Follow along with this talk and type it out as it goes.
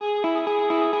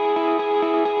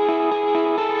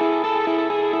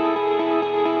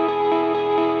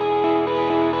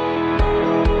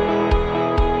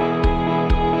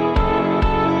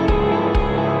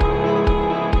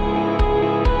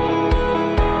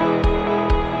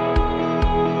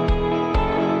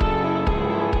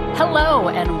Hello,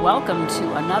 and welcome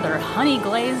to another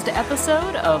honey-glazed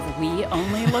episode of We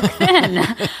Only Look Thin.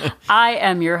 I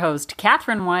am your host,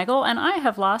 Katherine Weigel, and I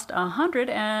have lost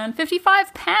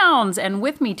 155 pounds, and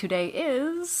with me today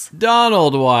is...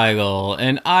 Donald Weigel,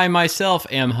 and I myself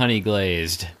am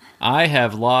honey-glazed. I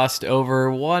have lost over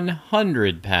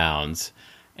 100 pounds,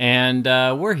 and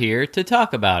we're here to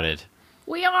talk about it.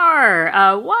 We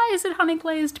are. Why is it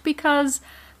honey-glazed? Because...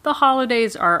 the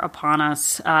holidays are upon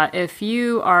us. If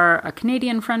you are a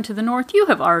Canadian friend to the north, you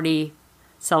have already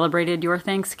celebrated your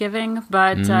Thanksgiving.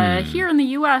 But here in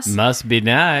the U.S. Must be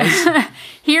nice.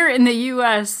 Here in the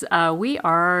U.S., we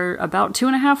are about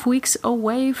 2.5 weeks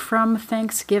away from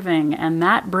Thanksgiving. And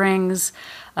that brings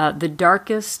the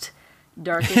darkest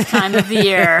time of the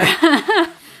year.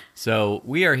 So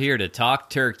we are here to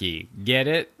talk turkey. Get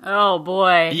it? Oh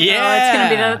boy! Yeah, oh, it's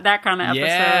gonna be that kind of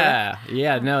episode.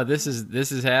 Yeah. No, this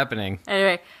is happening.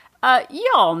 Anyway,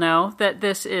 you all know that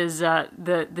this is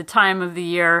the time of the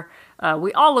year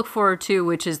we all look forward to,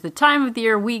 which is the time of the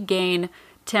year we gain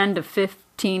 10 to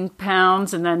 15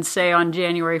 pounds, and then say on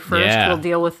January 1st we'll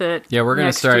deal with it. Yeah, we're gonna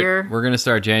next start. year. We're gonna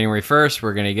start January 1st.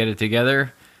 We're gonna get it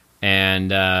together,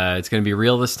 and it's gonna be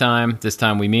real this time. This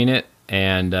time we mean it.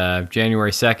 And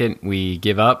January 2nd, we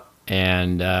give up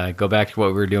and go back to what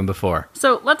we were doing before.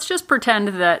 So let's just pretend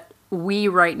that we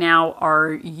right now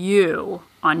are you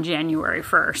on January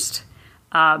 1st.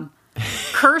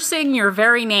 Cursing your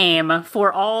very name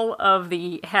for all of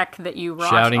the heck that you wrought.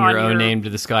 Shouting your own name to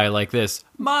the sky like this.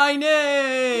 My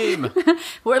name!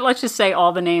 Or let's just say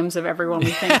all the names of everyone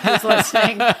we think is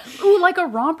listening. Ooh, like a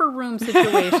romper room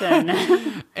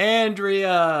situation.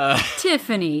 Andrea!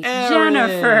 Tiffany, Aaron.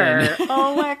 Jennifer,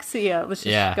 Alexia. Let's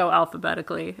just go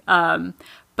alphabetically.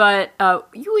 But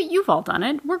you've all done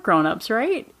it. We're grown-ups,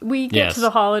 right? We get to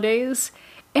the holidays,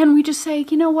 and we just say,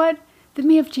 you know what? The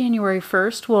me of January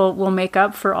 1st will make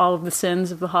up for all of the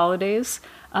sins of the holidays.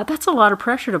 That's a lot of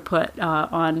pressure to put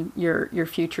on your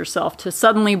future self to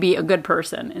suddenly be a good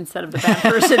person instead of the bad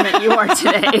person that you are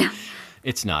today.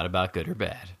 It's not about good or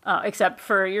bad. Except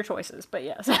for your choices, but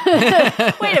yes.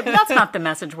 Wait, that's not the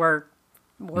message we're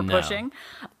pushing.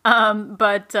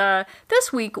 But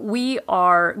this week we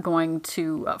are going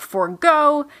to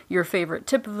forego your favorite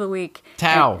tip of the week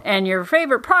and your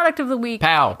favorite product of the week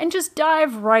and just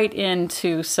dive right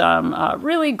into some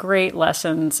really great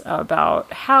lessons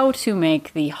about how to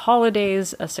make the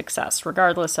holidays a success,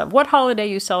 regardless of what holiday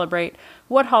you celebrate,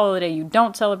 what holiday you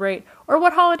don't celebrate, or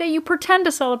what holiday you pretend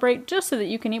to celebrate just so that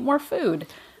you can eat more food.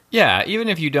 Yeah, even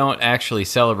if you don't actually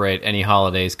celebrate any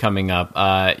holidays coming up,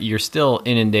 you're still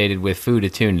inundated with food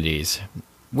opportunities,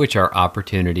 which are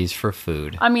opportunities for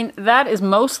food. I mean, that is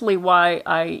mostly why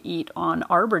I eat on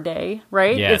Arbor Day,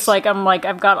 right? Yes. It's like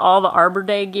I've got all the Arbor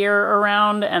Day gear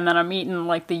around, and then I'm eating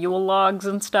like the Yule logs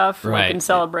and stuff, like in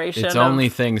celebration. It's only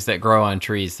things that grow on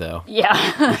trees, though.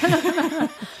 Yeah.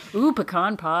 Ooh,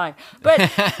 pecan pie. But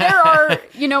there are,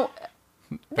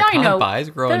 Pecan pies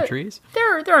grow on trees?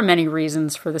 There are many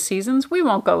reasons for the seasons. We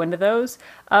won't go into those.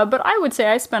 But I would say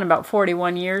I spent about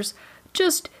 41 years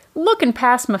just looking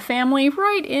past my family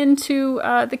right into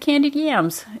the candied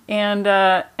yams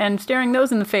and staring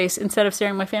those in the face instead of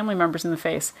staring my family members in the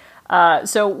face.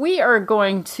 So we are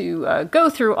going to go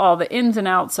through all the ins and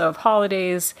outs of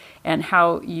holidays and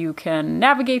how you can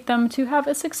navigate them to have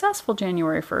a successful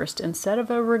January 1st instead of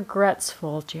a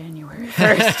regretsful January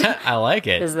 1st. I like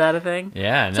it. Is that a thing?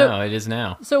 Yeah, no, it is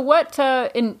now. So what,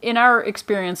 in our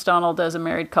experience, Donald, as a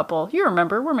married couple, you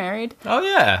remember, we're married. Oh,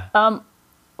 yeah.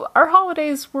 Our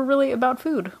holidays were really about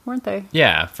food, weren't they?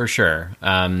 Yeah, for sure.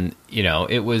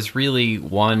 It was really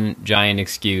one giant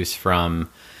excuse from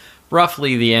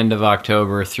roughly the end of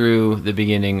October through the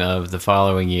beginning of the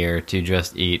following year to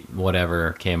just eat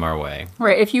whatever came our way.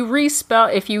 Right. If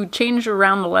you change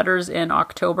around the letters in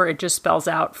October, it just spells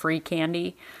out free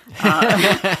candy.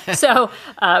 So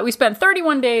we spent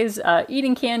 31 days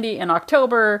eating candy in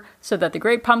October so that the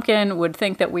Great Pumpkin would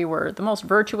think that we were the most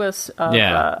virtuous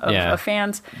of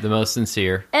fans. The most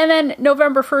sincere. And then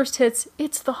November 1st hits,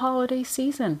 it's the holiday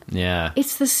season. Yeah.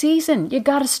 It's the season. You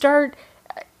got to start...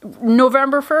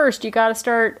 November 1st, you got to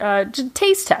start just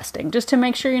taste testing just to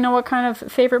make sure you know what kind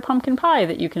of favorite pumpkin pie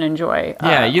that you can enjoy.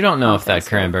 Yeah, you don't know if that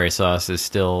cranberry sauce is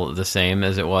still the same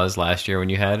as it was last year when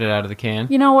you had it out of the can.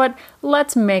 You know what?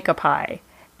 Let's make a pie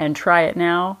and try it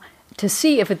now to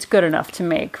see if it's good enough to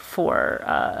make for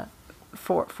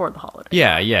the holiday.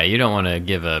 Yeah, you don't want to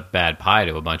give a bad pie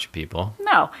to a bunch of people.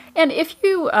 No, and if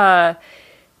you are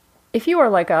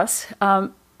like us,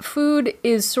 food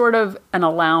is sort of an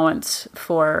allowance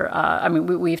for,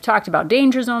 we've talked about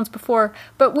danger zones before,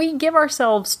 but we give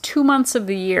ourselves 2 months of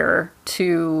the year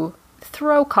to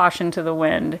throw caution to the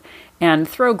wind and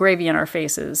throw gravy in our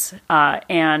faces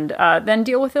and then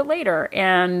deal with it later.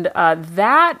 And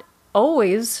that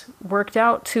always worked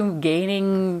out to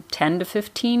gaining 10 to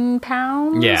 15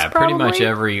 pounds. Yeah, probably. pretty much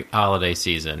every holiday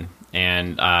season.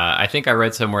 And I think I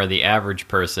read somewhere the average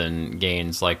person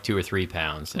gains like 2 or 3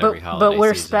 pounds every holiday season. But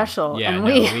we're special, yeah,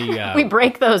 and we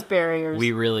break those barriers.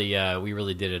 We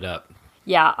really did it up.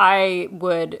 Yeah, I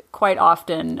would quite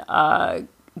often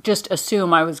just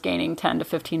assume I was gaining 10 to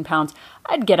 15 pounds.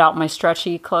 I'd get out my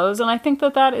stretchy clothes, and I think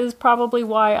that is probably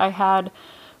why I had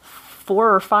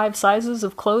 4 or 5 sizes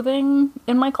of clothing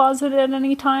in my closet at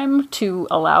any time to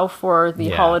allow for the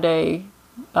holiday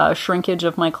shrinkage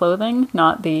of my clothing,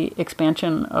 not the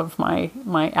expansion of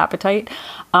my appetite.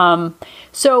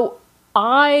 So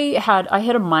I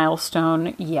hit a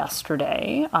milestone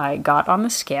yesterday. I got on the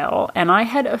scale, and I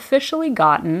had officially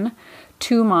gotten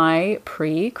to my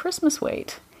pre-Christmas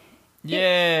weight.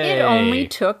 Yay! It only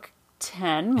took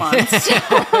 10 months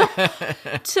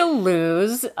to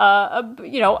lose.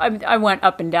 I went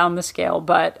up and down the scale,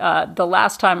 but the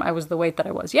last time I was the weight that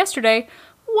I was yesterday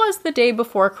was the day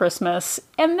before Christmas,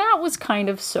 and that was kind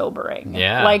of sobering.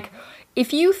 Yeah. Like,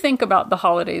 if you think about the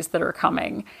holidays that are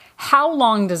coming, how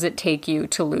long does it take you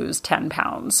to lose 10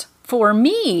 pounds? For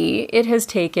me, it has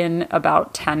taken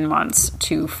about 10 months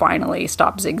to finally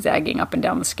stop zigzagging up and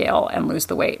down the scale and lose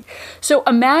the weight. So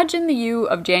imagine the you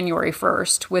of January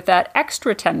 1st with that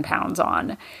extra 10 pounds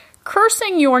on,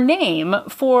 cursing your name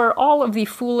for all of the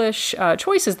foolish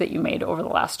choices that you made over the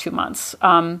last 2 months.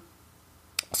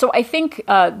 So I think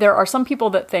there are some people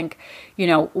that think,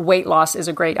 weight loss is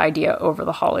a great idea over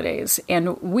the holidays.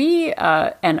 And we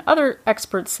and other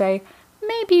experts say,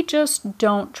 maybe just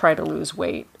don't try to lose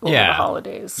weight over the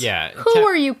holidays. Yeah. Who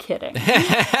are you kidding?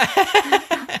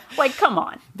 Like, come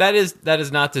on. That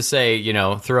is not to say,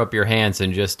 throw up your hands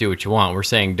and just do what you want. We're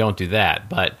saying don't do that.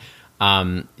 But,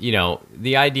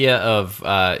 the idea of,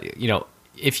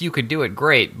 if you could do it,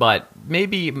 great, but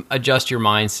maybe adjust your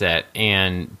mindset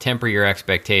and temper your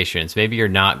expectations. Maybe you're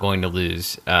not going to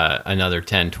lose another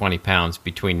 10, 20 pounds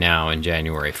between now and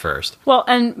January 1st. Well,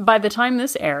 and by the time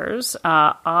this airs,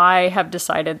 I have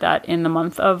decided that in the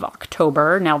month of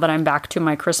October, now that I'm back to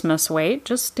my Christmas weight,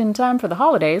 just in time for the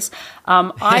holidays,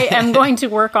 I am going to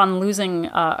work on losing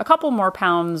a couple more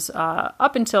pounds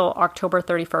up until October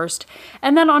 31st.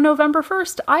 And then on November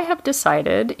 1st, I have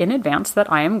decided in advance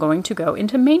that I am going to go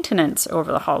into maintenance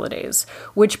over the holidays,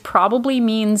 which probably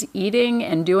means eating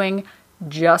and doing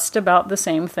just about the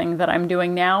same thing that I'm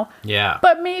doing now. Yeah.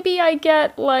 But maybe I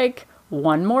get like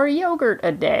 1 more yogurt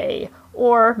a day,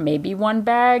 or maybe 1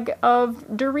 bag of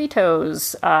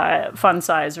Doritos, fun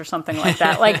size or something like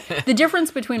that. Like the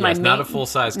difference between my not a full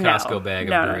size Costco bag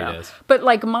of Doritos. No. But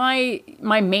like my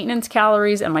maintenance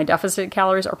calories and my deficit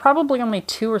calories are probably only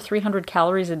 200 or 300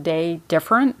 calories a day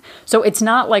different. So it's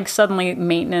not like suddenly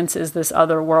maintenance is this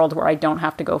other world where I don't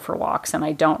have to go for walks and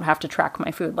I don't have to track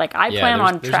my food. Like I plan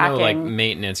on tracking. There's no like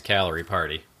maintenance calorie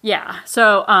party. Yeah.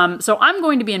 So I'm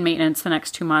going to be in maintenance the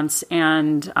next 2 months,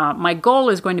 and my goal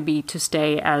is going to be to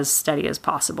stay as steady as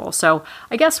possible. So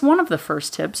I guess one of the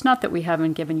first tips, not that we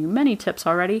haven't given you many tips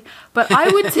already, but I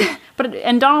would,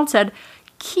 and Donald said,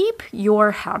 keep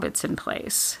your habits in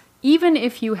place. Even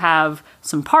if you have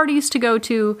some parties to go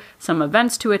to, some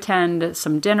events to attend,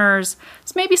 some dinners,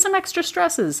 maybe some extra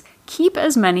stresses, keep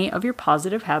as many of your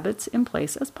positive habits in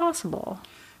place as possible.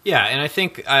 Yeah, and I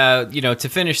think, to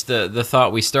finish the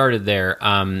thought we started there,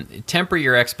 temper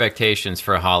your expectations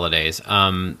for holidays.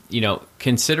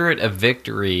 Consider it a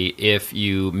victory if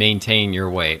you maintain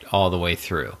your weight all the way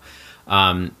through.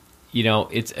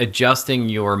 It's adjusting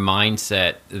your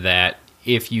mindset that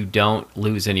if you don't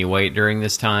lose any weight during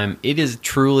this time, it is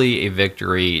truly a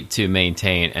victory to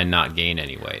maintain and not gain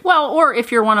any weight. Well, or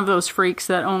if you're one of those freaks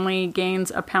that only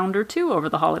gains a pound or 2 over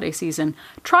the holiday season,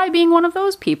 try being one of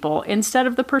those people instead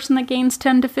of the person that gains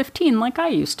 10 to 15 like I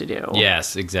used to do.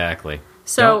 Yes, exactly.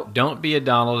 So don't be a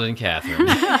Donald and Catherine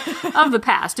of the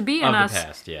past. Be in us.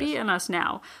 Past, yes. Be in us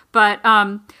now. But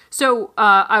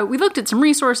we looked at some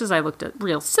resources. I looked at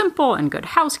Real Simple and Good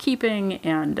Housekeeping,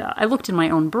 and I looked in my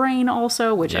own brain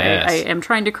also, which yes. I am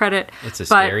trying to credit. It's a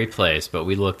scary place, but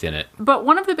we looked in it. But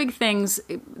one of the big things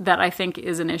that I think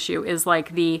is an issue is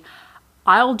like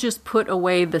I'll just put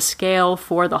away the scale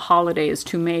for the holidays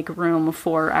to make room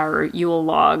for our Yule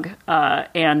log,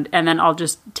 and then I'll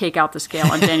just take out the scale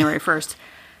on January 1st.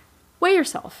 Weigh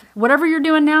yourself. Whatever you're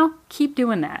doing now, keep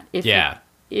doing that.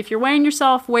 If you're weighing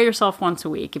yourself, weigh yourself once a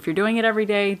week. If you're doing it every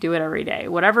day, do it every day.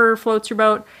 Whatever floats your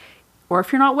boat. Or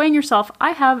if you're not weighing yourself,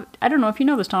 I don't know if you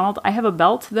know this, Donald, I have a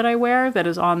belt that I wear that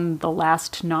is on the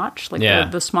last notch,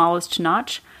 the smallest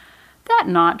notch. that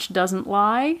notch doesn't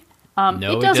lie.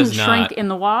 No, it doesn't does shrink not. in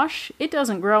the wash. It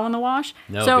doesn't grow in the wash.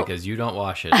 No, So, because you don't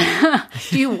wash it.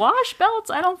 do you wash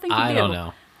belts? I don't think you do. I don't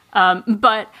know.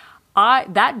 But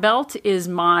that belt is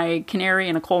my canary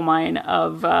in a coal mine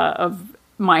of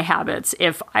my habits.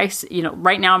 If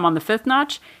right now I'm on the 5th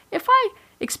notch. If I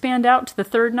expand out to the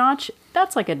 3rd notch,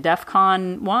 that's like a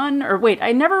DEFCON 1. Or wait,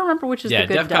 I never remember which is the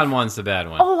good DEFCON 1's the bad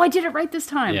one. Oh, I did it right this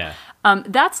time. Yeah.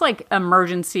 That's like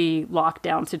emergency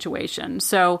lockdown situation.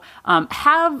 So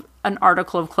have an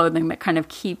article of clothing that kind of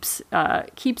keeps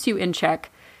you in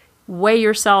check. Weigh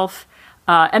yourself.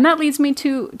 And that leads me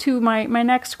to my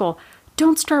next goal.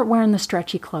 Don't start wearing the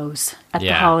stretchy clothes at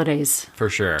the holidays. For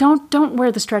sure. Don't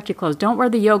wear the stretchy clothes. Don't wear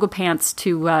the yoga pants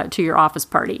to your office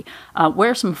party.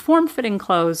 Wear some form-fitting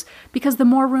clothes, because the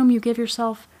more room you give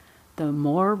yourself, the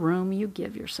more room you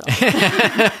give yourself.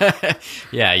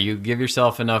 Yeah, you give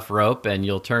yourself enough rope and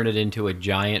you'll turn it into a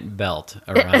giant belt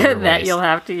around your waist. That you'll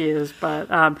have to use.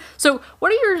 But so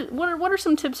what are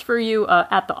some tips for you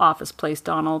at the office place,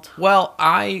 Donald? Well,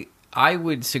 I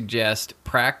would suggest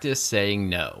practice saying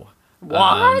no.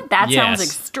 What? That yes. sounds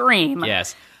extreme.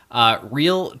 Yes.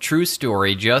 Real true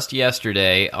story. Just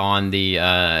yesterday on the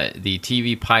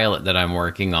TV pilot that I'm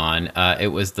working on, it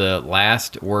was the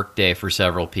last work day for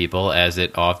several people, as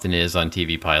it often is on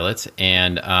TV pilots.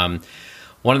 And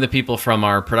one of the people from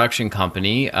our production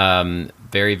company,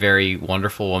 very, very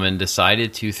wonderful woman,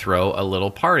 decided to throw a little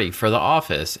party for the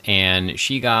office. And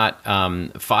she got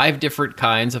 5 different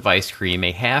kinds of ice cream,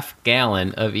 a half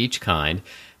gallon of each kind.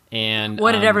 And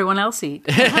what did everyone else eat?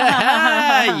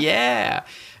 Yeah.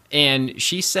 And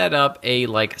she set up a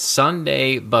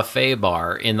Sunday buffet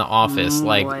bar in the office,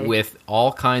 boy. with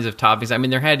all kinds of toppings. I mean,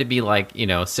 there had to be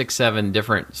 6, 7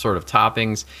 different sort of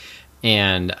toppings.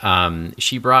 And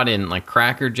she brought in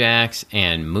Cracker Jacks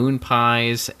and moon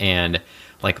pies and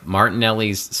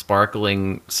Martinelli's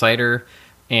sparkling cider.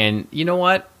 And you know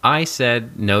what? I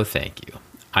said, no, thank you.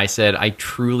 I said, I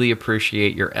truly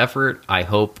appreciate your effort. I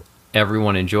hope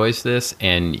everyone enjoys this,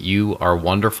 and you are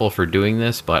wonderful for doing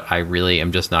this, but I really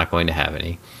am just not going to have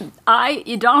any.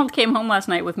 Donald came home last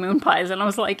night with moon pies, and I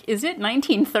was like, is it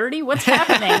 1930? What's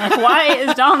happening? Why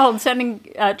is Donald sending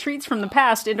treats from the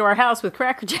past into our house with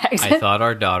Cracker Jacks? I thought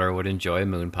our daughter would enjoy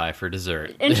moon pie for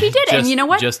dessert. And she did, and you know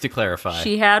what? Just to clarify.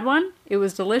 She had one, it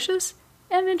was delicious,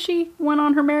 and then she went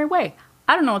on her merry way.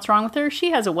 I don't know what's wrong with her.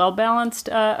 She has a well-balanced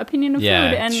opinion of food.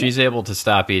 And she's able to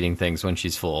stop eating things when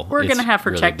she's full. We're going to have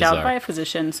her really checked bizarre. out by a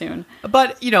physician soon.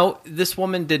 But, this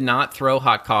woman did not throw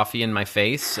hot coffee in my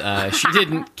face. She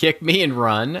didn't kick me and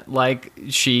run.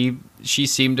 She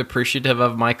seemed appreciative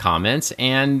of my comments.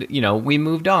 And, we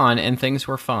moved on and things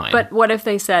were fine. But what if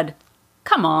they said,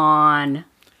 come on?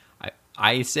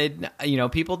 I said,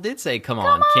 people did say, come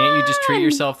on, can't you just treat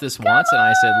yourself this once? And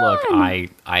I said, look,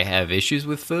 I have issues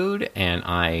with food, and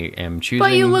I am choosing...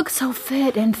 But you look so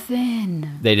fit and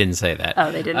thin. They didn't say that.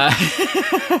 Oh, they didn't?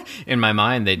 In my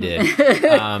mind, they did.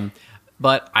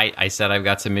 But I said I've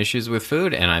got some issues with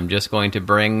food, and I'm just going to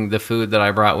bring the food that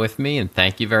I brought with me, and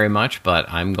thank you very much, but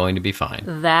I'm going to be fine.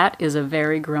 That is a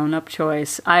very grown-up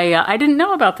choice. I didn't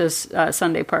know about this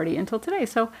Sunday party until today,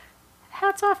 so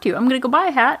hats off to you. I'm going to go buy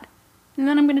a hat. And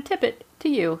then I'm going to tip it to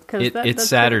you. It's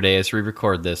Saturday as we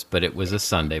record this, but it was a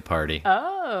Sunday party.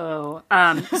 Oh.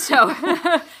 So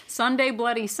Sunday,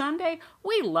 Bloody Sunday.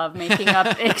 We love making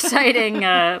up exciting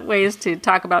ways to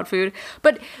talk about food.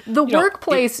 But the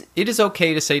workplace... It is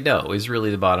okay to say no, is really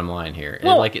the bottom line here.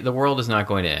 Well, the world is not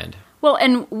going to end. Well,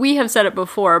 and we have said it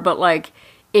before, but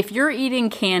if you're eating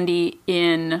candy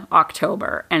in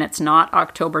October and it's not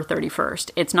October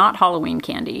 31st, it's not Halloween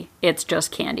candy, it's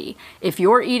just candy. If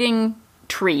you're eating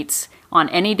treats on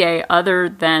any day other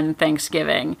than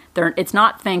Thanksgiving, it's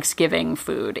not Thanksgiving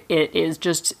food. It is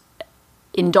just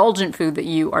indulgent food that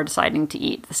you are deciding to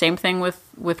eat. The same thing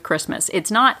with Christmas.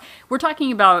 It's not, we're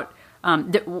talking about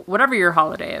whatever your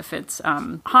holiday, if it's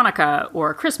Hanukkah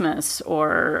or Christmas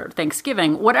or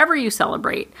Thanksgiving, whatever you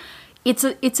celebrate. It's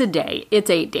a day. It's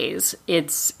 8 days.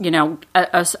 It's,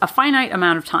 a finite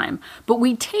amount of time. But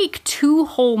we take 2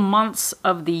 whole months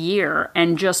of the year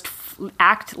and just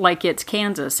act like it's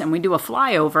Kansas, and we do a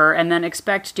flyover and then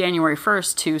expect January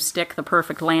 1st to stick the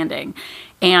perfect landing.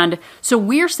 And so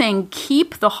we're saying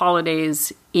keep the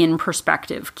holidays in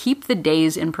perspective. Keep the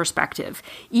days in perspective.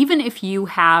 Even if you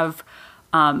have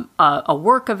a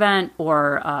work event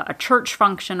or a church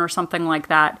function or something like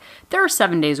that, there are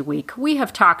 7 days a week. We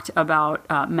have talked about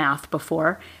math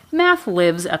before. Math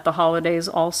lives at the holidays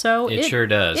also. It sure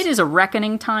does. It is a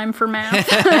reckoning time for math.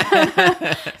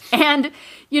 And,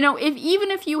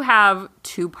 even if you have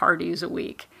 2 parties a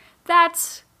week,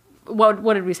 that's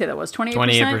what did we say that was? 28%?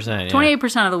 28%, yeah.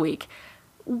 28% of the week.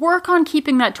 Work on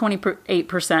keeping that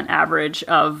 28% average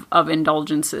of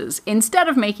indulgences instead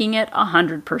of making it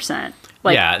 100%.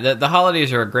 The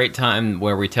holidays are a great time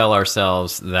where we tell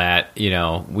ourselves that,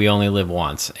 we only live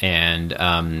once, and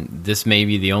this may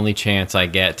be the only chance I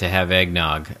get to have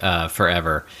eggnog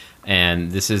forever,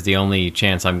 and this is the only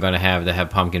chance I'm going to have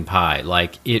pumpkin pie.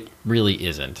 Like, it really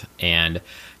isn't. And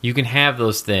you can have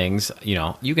those things,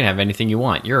 you can have anything you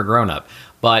want. You're a grown-up.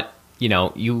 But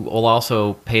you will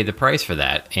also pay the price for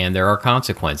that, and there are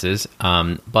consequences.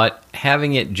 But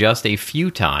having it just a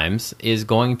few times is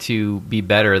going to be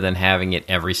better than having it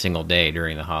every single day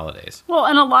during the holidays. Well,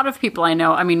 and a lot of people I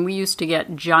know, we used to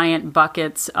get giant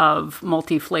buckets of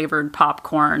multi-flavored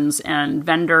popcorns and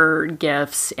vendor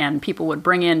gifts, and people would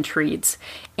bring in treats.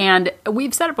 And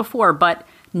we've said it before, but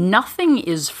nothing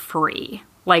is free.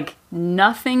 Like,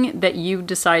 nothing that you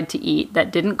decide to eat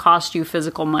that didn't cost you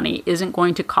physical money isn't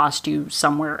going to cost you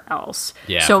somewhere else.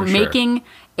 Yeah, so for sure. making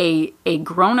a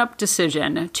grown-up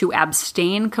decision to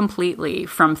abstain completely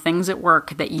from things at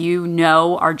work that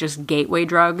are just gateway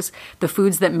drugs, the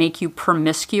foods that make you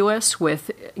promiscuous with,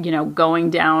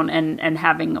 going down and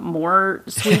having more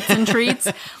sweets and treats.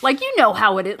 Like,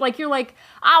 how it is. Like, you're like,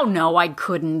 oh, no, I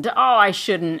couldn't. Oh, I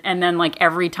shouldn't. And then, like,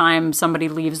 every time somebody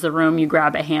leaves the room, you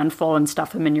grab a handful and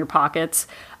stuff them in your pockets.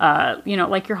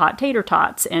 Like your hot tater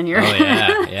tots and your...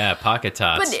 Oh, yeah, pocket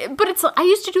tots. But it's... I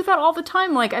used to do that all the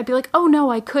time. Like, I'd be like, oh, no,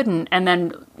 I couldn't. And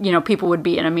then, people would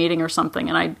be in a meeting or something,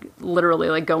 and I'd literally,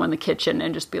 like, go in the kitchen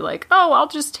and just be like, oh, I'll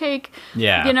just take,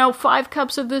 5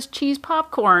 cups of this cheese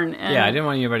popcorn and I didn't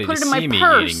want anybody to see me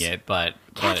eating it, but...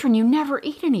 Catherine, you never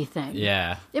eat anything.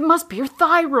 Yeah. It must be your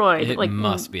thyroid. It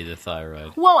must be the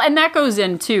thyroid. Well, and that goes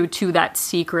into that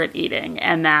secret eating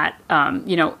and that,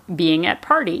 being at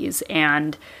parties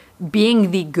and being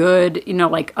the good,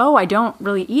 like, oh, I don't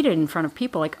really eat it in front of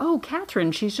people. Like, oh,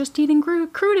 Catherine, she's just eating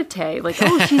crudité. Like,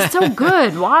 oh, she's so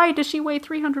good. Why does she weigh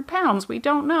 300 pounds? We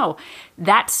don't know.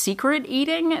 That secret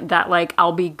eating, that, like,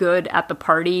 I'll be good at the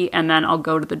party and then I'll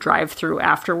go to the drive-thru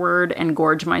afterward and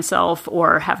gorge myself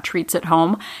or have treats at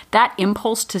home, that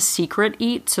impulse to secret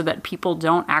eat so that people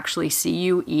don't actually see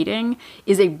you eating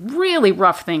is a really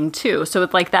rough thing, too. So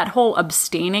it's like that whole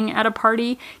abstaining at a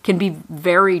party can be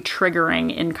very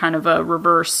triggering in kind of a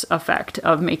reverse effect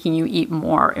of making you eat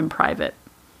more in private.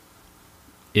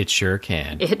 It sure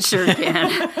can. It sure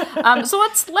can. So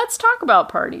let's talk about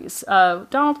parties. Donald,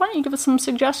 why don't you give us some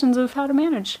suggestions of how to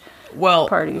manage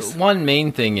parties? One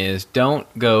main thing is don't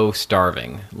go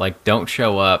starving. Like, don't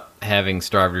show up having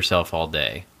starved yourself all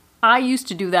day. I used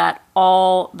to do that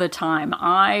all the time.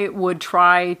 I would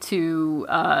try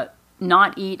to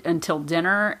not eat until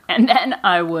dinner, and then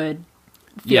I would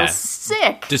feel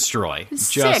sick. Destroy.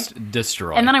 Just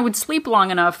destroy. And then I would sleep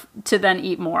long enough to then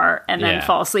eat more and then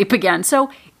fall asleep again. So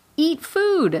eat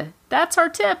food. That's our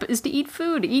tip, is to eat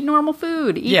food. Eat normal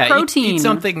food. Eat protein. Eat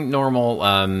something normal,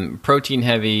 protein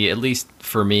heavy, at least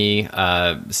for me.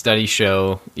 Studies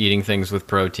show eating things with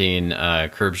protein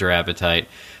curbs your appetite.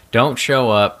 Don't show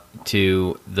up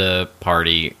to the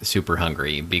party super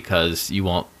hungry because you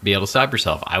won't be able to stop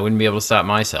yourself. I wouldn't be able to stop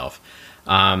myself.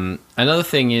 Another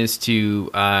thing is to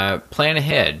plan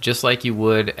ahead, just like you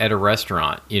would at a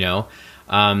restaurant.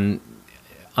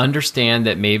 Understand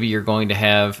that maybe you're going to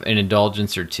have an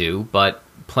indulgence or two, but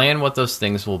plan what those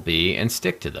things will be and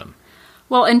stick to them.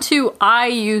 Well, and two, I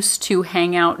used to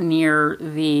hang out near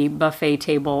the buffet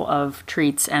table of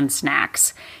treats and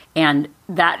snacks, and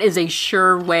that is a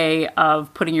sure way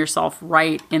of putting yourself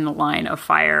right in the line of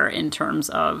fire in terms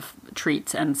of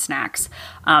treats and snacks.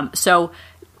 So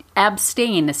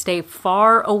abstain, stay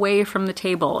far away from the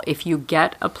table. If you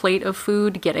get a plate of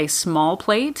food, get a small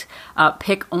plate.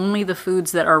 Pick only the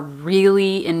foods that are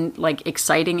really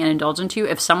exciting and indulgent to you.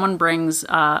 If someone brings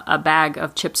a bag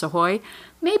of Chips Ahoy,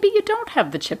 maybe you don't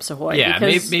have the Chips Ahoy. Yeah,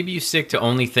 maybe you stick to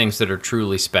only things that are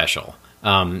truly special.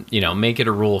 Make it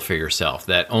a rule for yourself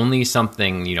that only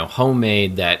something,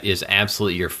 homemade that is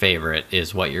absolutely your favorite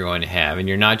is what you're going to have. And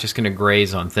you're not just going to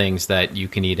graze on things that you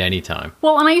can eat anytime.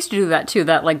 Well, and I used to do that too,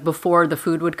 that like before the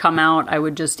food would come out, I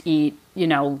would just eat,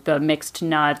 the mixed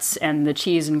nuts and the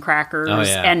cheese and crackers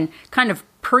and kind of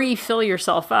pre-fill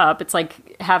yourself up. It's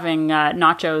like having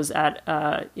nachos at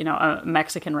a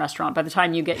Mexican restaurant. By the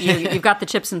time you get you've got the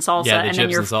chips and salsa, and then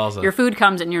your food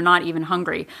comes and you're not even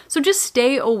hungry. So just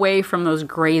stay away from those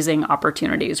grazing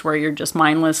opportunities where you're just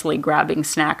mindlessly grabbing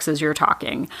snacks as you're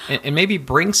talking. And maybe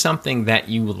bring something that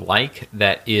you like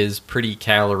that is pretty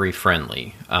calorie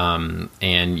friendly.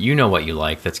 And you know what you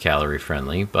like that's calorie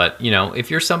friendly. But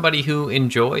if you're somebody who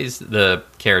enjoys the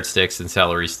carrot sticks and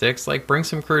celery sticks, like bring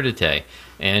some crudité.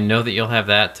 and know that you'll have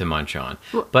that to munch on.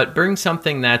 But bring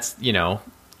something that's,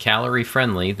 calorie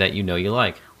friendly that you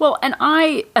like. Well, and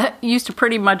I used to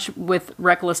pretty much, with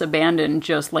reckless abandon,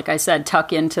 just like I said,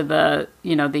 tuck into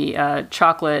the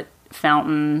chocolate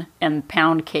fountain and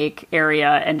pound cake area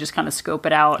and just kind of scope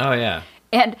it out. Oh yeah.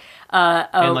 And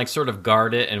sort of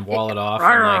guard it and wall it off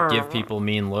and give people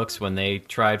mean looks when they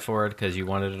tried for it because you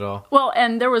wanted it all. Well,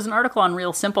 and there was an article on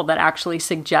Real Simple that actually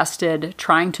suggested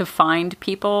trying to find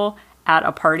people at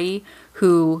a party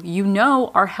who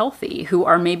are healthy, who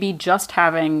are maybe just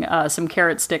having some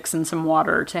carrot sticks and some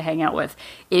water to hang out with.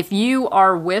 If you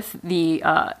are with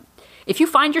if you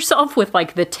find yourself with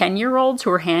like the 10-year-olds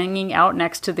who are hanging out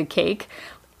next to the cake,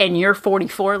 and you're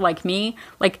 44 like me,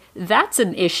 like that's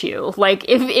an issue. Like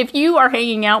if you are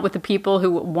hanging out with the people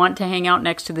who want to hang out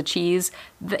next to the cheese,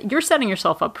 you're setting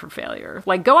yourself up for failure.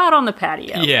 Like go out on the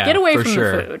patio. Yeah, get away from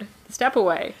sure. the food. Step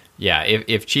away. Yeah,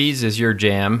 if cheese is your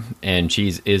jam and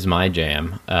cheese is my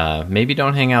jam, maybe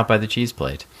don't hang out by the cheese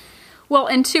plate. Well,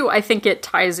 and two, I think it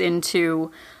ties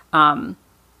into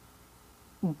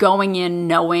going in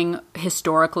knowing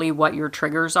historically what your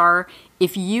triggers are.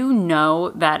 If you know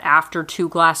that after 2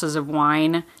 glasses of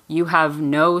wine, you have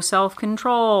no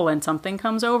self-control and something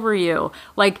comes over you,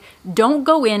 like, don't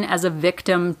go in as a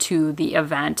victim to the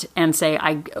event and say,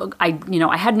 I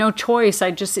had no choice.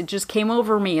 It just came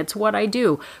over me. It's what I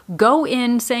do. Go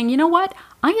in saying, you know what?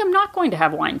 I am not going to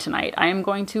have wine tonight. I am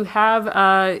going to have,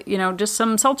 just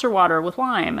some seltzer water with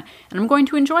lime, and I'm going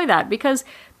to enjoy that because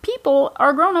people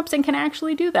are grown-ups and can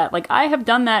actually do that. Like, I have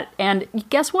done that, and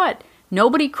guess what?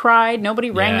 Nobody cried.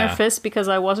 Nobody rang their fists because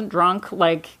I wasn't drunk.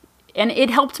 Like, and it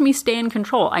helped me stay in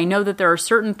control. I know that there are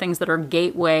certain things that are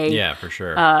gateway. Yeah, for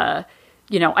sure. I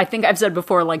think I've said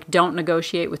before, like, don't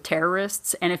negotiate with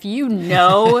terrorists. And if you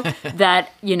know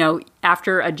that,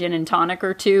 after a gin and tonic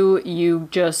or two, you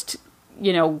just,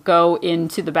 go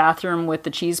into the bathroom with the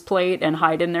cheese plate and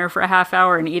hide in there for a half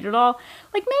hour and eat it all,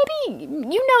 like, maybe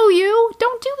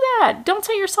don't do that. Don't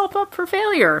set yourself up for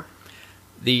failure.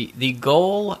 The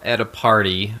goal at a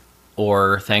party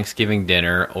or Thanksgiving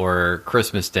dinner or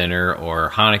Christmas dinner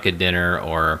or Hanukkah dinner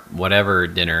or whatever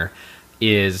dinner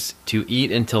is to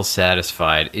eat until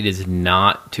satisfied. It is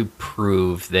not to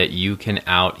prove that you can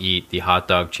out-eat the hot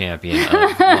dog champion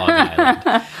of Long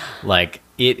Island. Like,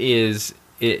 it is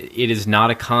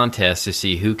not a contest to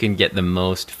see who can get the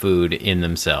most food in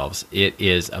themselves. It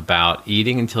is about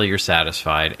eating until you're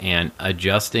satisfied and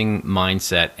adjusting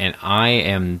mindset. And I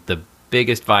am the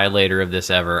biggest violator of this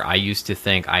ever. I used to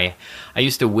think I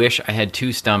used to wish I had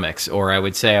 2 stomachs, or I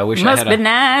would say I wish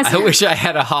I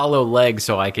had a hollow leg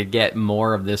so I could get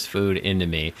more of this food into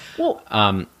me. Well,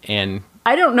 and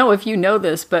I don't know if you know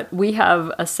this, but we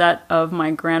have a set of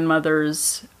my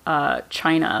grandmother's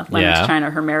china, Lennox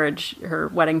china, her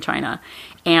wedding china,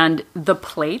 and the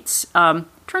plates.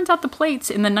 Turns out the plates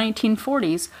in the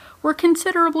 1940s were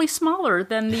considerably smaller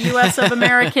than the U.S. of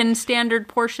American standard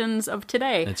portions of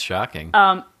today. It's shocking.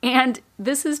 And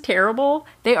this is terrible.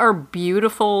 They are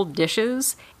beautiful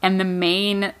dishes, and the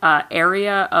main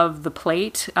area of the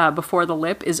plate before the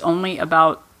lip is only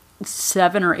about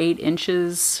 7 or 8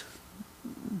 inches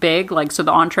big. Like, so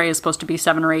the entree is supposed to be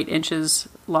 7 or 8 inches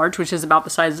large, which is about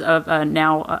the size of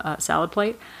a salad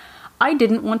plate. I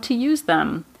didn't want to use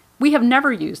them. We have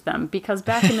never used them because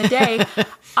back in the day,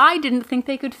 I didn't think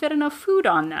they could fit enough food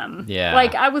on them. Yeah.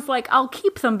 Like, I was like, I'll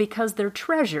keep them because they're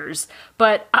treasures,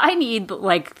 but I need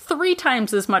like 3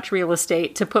 times as much real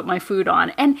estate to put my food on.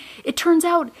 And it turns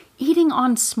out eating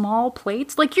on small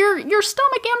plates, like your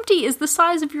stomach empty is the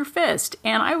size of your fist.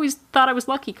 And I always thought I was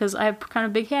lucky because I have kind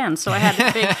of big hands, so I had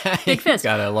a big fist.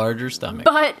 Got a larger stomach.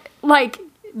 But like,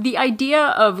 the idea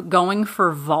of going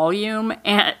for volume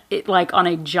and like on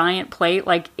a giant plate,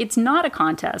 like, it's not a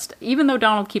contest. Even though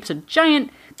Donald keeps a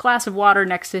giant glass of water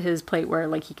next to his plate where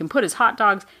like he can put his hot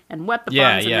dogs and wet the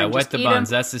buns. Yeah, and wet the buns.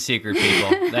 Them. That's the secret,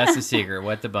 people. That's the secret.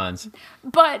 Wet the buns.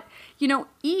 But,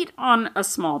 eat on a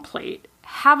small plate.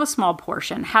 Have a small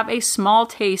portion. Have a small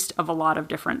taste of a lot of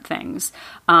different things.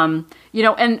 And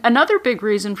another big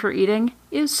reason for eating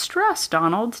is stress,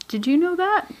 Donald. Did you know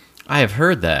that? I have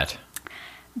heard that.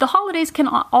 The holidays can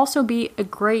also be a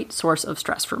great source of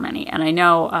stress for many. And I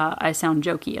know I sound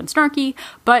jokey and snarky,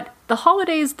 but the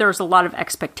holidays, there's a lot of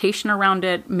expectation around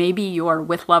it. Maybe you are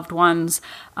with loved ones.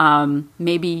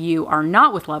 Maybe you are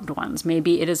not with loved ones.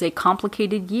 Maybe it is a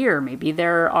complicated year. Maybe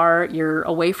you're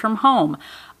away from home.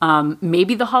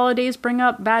 Maybe the holidays bring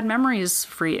up bad memories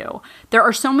for you. There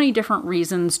are so many different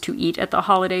reasons to eat at the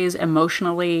holidays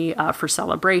emotionally, for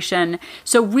celebration.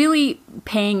 So really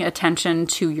paying attention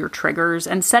to your triggers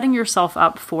and setting yourself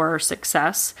up for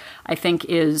success, I think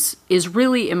is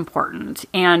really important.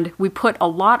 And we put a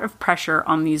lot of pressure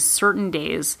on these certain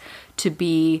days to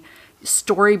be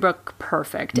storybook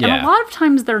perfect. And a lot of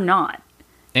times they're not.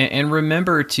 And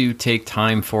remember to take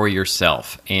time for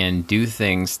yourself and do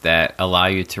things that allow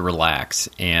you to relax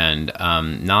and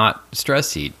not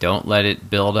stress eat. Don't let it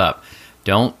build up.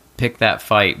 Don't pick that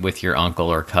fight with your uncle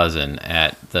or cousin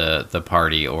at the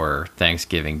party or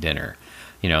Thanksgiving dinner.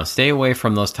 Stay away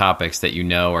from those topics that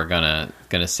are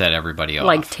gonna set everybody off.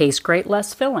 Like taste great,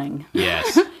 less filling.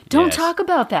 Yes. Don't talk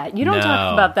about that. You don't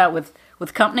talk about that with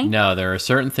company? No, there are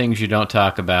certain things you don't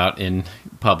talk about in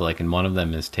public, and one of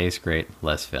them is taste great,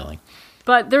 less filling.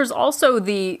 But there's also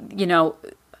the,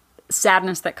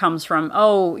 sadness that comes from,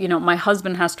 my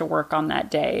husband has to work on that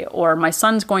day, or my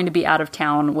son's going to be out of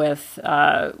town with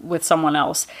someone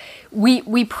else.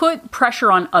 We put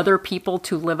pressure on other people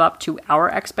to live up to our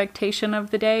expectation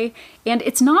of the day, and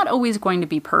it's not always going to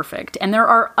be perfect. And there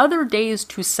are other days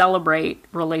to celebrate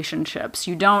relationships.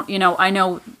 You don't, I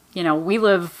know, we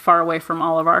live far away from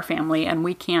all of our family and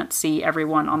we can't see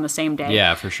everyone on the same day.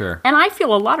 Yeah, for sure. And I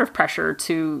feel a lot of pressure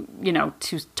to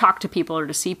talk to people or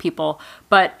to see people,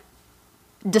 but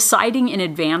deciding in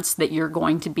advance that you're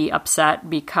going to be upset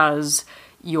because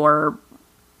your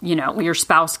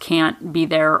spouse can't be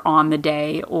there on the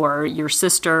day, or your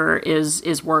sister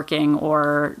is working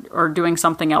or doing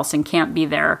something else and can't be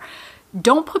there.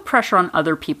 Don't put pressure on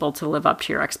other people to live up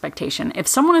to your expectation. If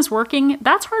someone is working,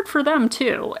 that's hard for them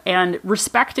too. And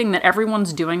respecting that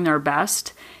everyone's doing their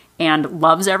best and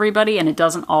loves everybody, and it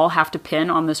doesn't all have to pin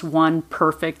on this one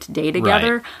perfect day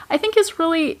together, right, I think is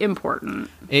really important.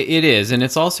 It is, and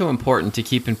it's also important to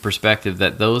keep in perspective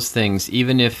that those things,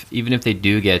 even if they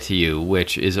do get to you,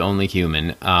 which is only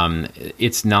human,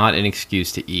 it's not an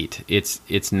excuse to eat.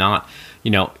 It's not,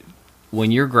 when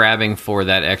you're grabbing for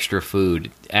that extra food,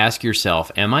 ask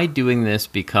yourself, am I doing this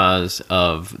because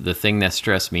of the thing that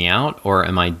stressed me out, or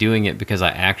am I doing it because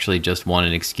I actually just want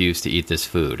an excuse to eat this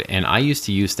food? And I used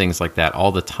to use things like that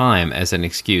all the time as an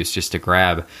excuse just to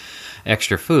grab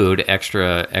extra food,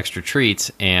 extra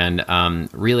treats, and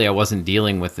really I wasn't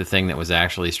dealing with the thing that was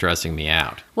actually stressing me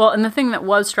out. Well, and the thing that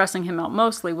was stressing him out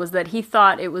mostly was that he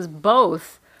thought it was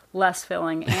both less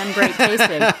filling and great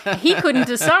tasting. He couldn't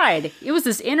decide. It was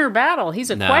this inner battle. He's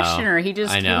a questioner. He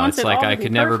wants it's it all like to I be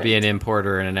could never perfect. be an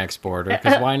importer and an exporter,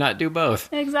 because why not do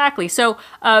both? Exactly. So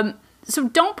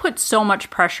don't put so much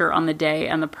pressure on the day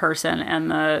and the person and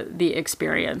the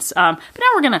experience. But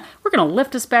now we're gonna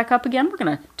lift us back up again. We're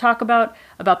gonna talk about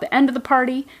the end of the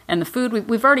party and the food.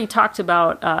 We've already talked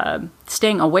about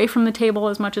staying away from the table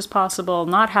as much as possible,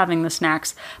 not having the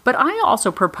snacks. But I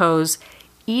also propose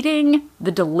eating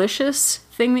the delicious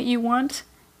thing that you want.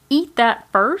 Eat that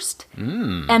first,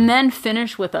 and then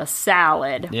finish with a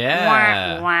salad.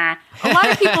 Yeah. Wah, wah. A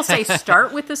lot of people say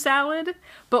start with the salad,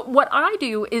 but what I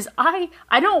do is I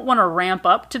don't want to ramp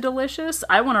up to delicious.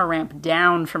 I want to ramp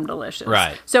down from delicious.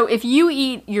 Right. So if you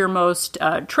eat your most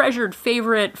treasured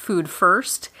favorite food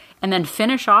first, and then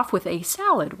finish off with a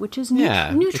salad, which is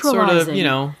neutralizing. It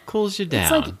sort of, cools you down.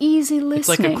 It's like easy listening. It's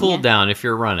like a cool down if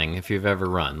you're running, if you've ever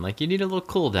run. Like, you need a little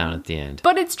cool down at the end.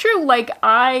 But it's true. Like,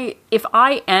 if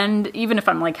I end, even if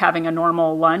I'm like having a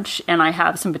normal lunch and I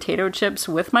have some potato chips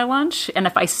with my lunch, and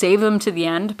if I save them to the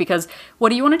end, because what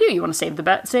do you want to do? You want to save the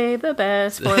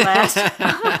best for last.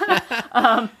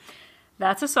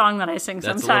 That's a song that I sing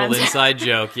sometimes. That's a little inside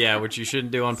joke, yeah, which you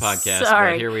shouldn't do on podcasts,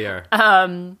 Sorry. but here we are.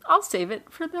 I'll save it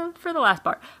for the last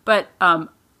part. But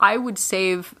I would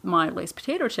save my Lay's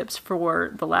potato chips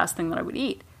for the last thing that I would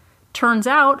eat. Turns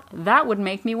out that would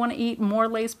make me want to eat more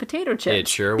Lay's potato chips. It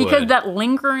sure would. Because that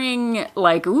lingering,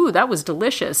 like, ooh, that was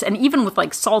delicious. And even with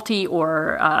like salty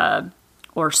or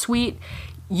sweet,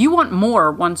 you want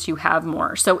more once you have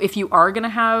more. So if you are going to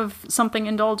have something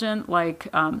indulgent like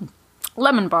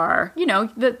lemon bar,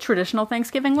 the traditional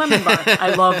Thanksgiving lemon bar.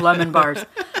 I love lemon bars.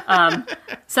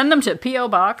 Send them to P.O.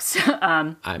 Box.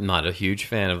 I'm not a huge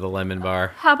fan of the lemon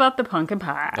bar. How about the pumpkin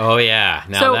pie? Oh, yeah.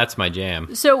 Now that's my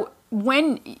jam. So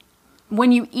when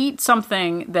you eat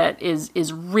something that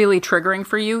is really triggering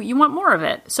for you, you want more of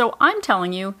it. So I'm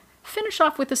telling you, finish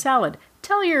off with the salad.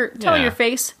 Tell your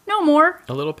face, no more.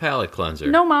 A little palate cleanser.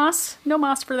 No moss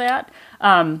for that.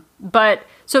 But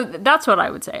so that's what I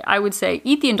would say. I would say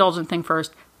eat the indulgent thing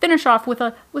first, finish off with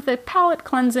a palate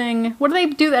cleansing. What do they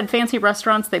do at fancy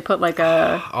restaurants? They put like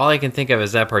a... All I can think of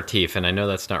is aperitif, and I know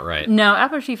that's not right. No,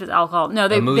 aperitif is alcohol. No,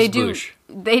 they do. Bouche.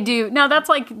 They do. No, that's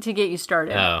like to get you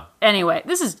started. Oh. Anyway,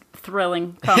 this is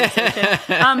thrilling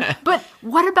conversation. But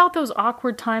what about those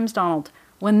awkward times, Donald,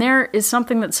 when there is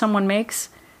something that someone makes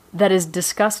that is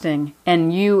disgusting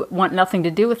and you want nothing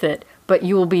to do with it, but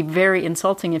you will be very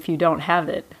insulting if you don't have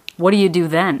it? What do you do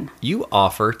then? You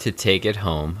offer to take it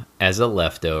home as a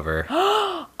leftover.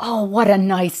 Oh, what a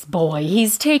nice boy.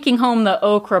 He's taking home the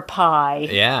okra pie.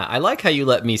 Yeah, I like how you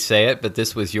let me say it, but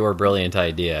this was your brilliant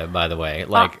idea, by the way.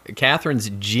 Like,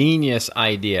 Catherine's genius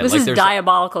idea. This like, is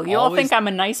diabolical. You all always... think I'm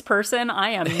a nice person? I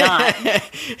am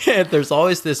not. There's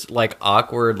always this, like,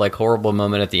 awkward, like, horrible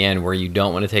moment at the end where you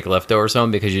don't want to take leftovers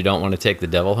home because you don't want to take the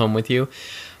devil home with you.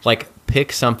 Like,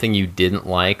 pick something you didn't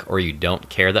like or you don't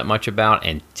care that much about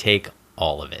and take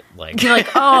all of it. Like, you're like,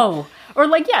 oh... Or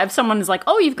like, yeah, if someone is like,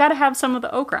 oh, you've got to have some of the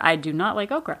okra. I do not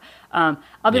like okra. I'll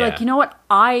be like, you know what?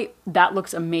 That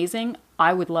looks amazing.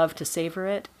 I would love to savor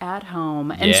it at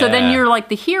home. And so then you're like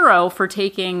the hero for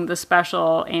taking the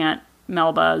special Aunt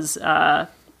Melba's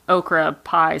okra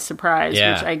pie surprise,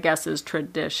 which I guess is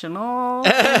traditional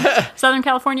in Southern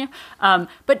California.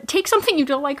 But take something you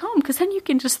don't like home, because then you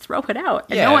can just throw it out,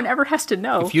 and no one ever has to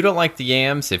know. If you don't like the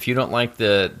yams, if you don't like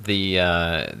the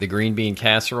green bean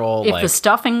casserole, if the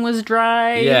stuffing was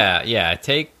dry,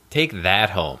 take that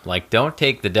home. Like, don't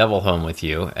take the devil home with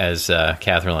you, as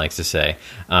Catherine likes to say.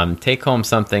 Take home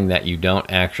something that you don't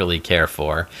actually care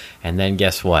for, and then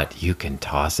guess what? You can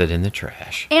toss it in the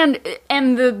trash. And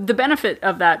the benefit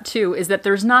of that, too, is that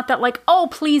there's not that, like, oh,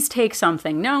 please take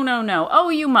something. No. Oh,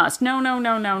 you must. No. Yeah,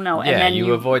 and then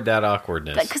you avoid that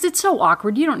awkwardness. Because it's so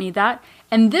awkward. You don't need that.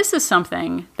 And this is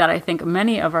something that I think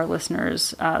many of our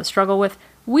listeners struggle with.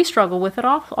 We struggle with it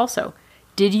also.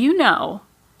 Did you know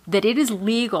that it is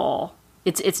legal?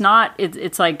 It's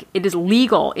like it is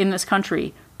legal in this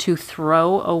country to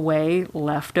throw away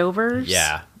leftovers.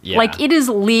 Yeah. Like, it is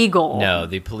legal. No,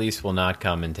 the police will not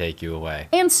come and take you away.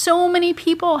 And so many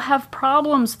people have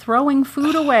problems throwing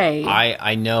food away.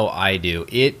 I know I do.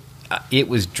 It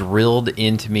was drilled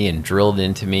into me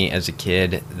as a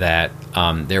kid that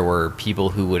there were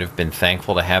people who would have been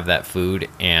thankful to have that food,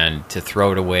 and to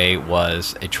throw it away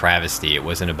was a travesty. It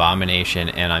was an abomination,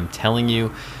 and I'm telling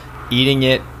you, eating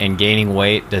it and gaining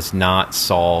weight does not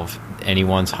solve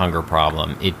anyone's hunger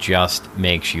problem. It just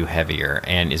makes you heavier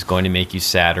and is going to make you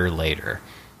sadder later.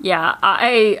 Yeah,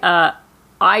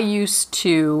 I used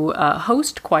to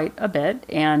host quite a bit,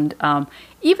 and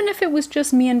even if it was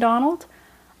just me and Donald,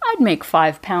 I'd make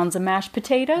 5 pounds of mashed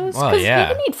potatoes. Well,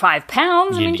 yeah. You need 5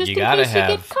 pounds. Just in case you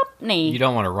get company. You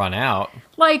don't want to run out.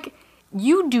 Like,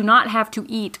 you do not have to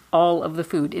eat all of the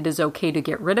food. It is okay to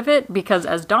get rid of it, because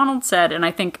as Donald said, and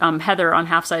I think Heather on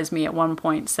Half Size Me at one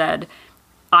point said,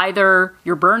 either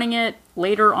you're burning it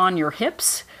later on your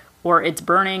hips, or it's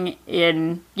burning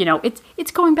in,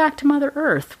 it's going back to Mother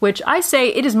Earth, which I say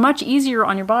it is much easier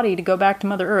on your body to go back to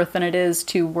Mother Earth than it is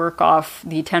to work off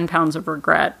the 10 pounds of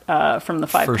regret from the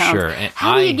 5 pounds. For sure. And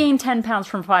how do you gain 10 pounds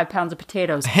from 5 pounds of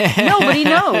potatoes? Nobody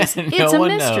knows. It's a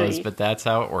mystery. Knows, but that's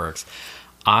how it works.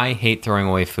 I hate throwing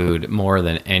away food more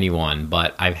than anyone,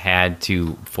 but I've had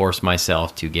to force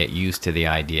myself to get used to the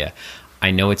idea. I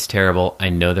know it's terrible. I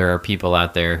know there are people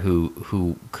out there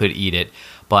who could eat it.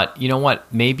 But you know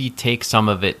what? Maybe take some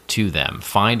of it to them.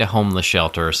 Find a homeless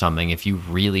shelter or something if you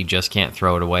really just can't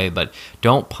throw it away. But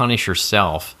don't punish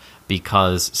yourself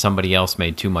because somebody else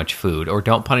made too much food. Or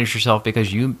don't punish yourself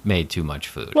because you made too much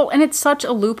food. Well, and it's such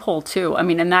a loophole, too. I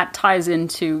mean, and that ties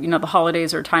into, the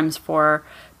holidays are times for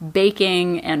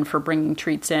baking and for bringing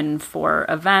treats in for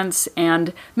events,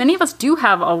 and many of us do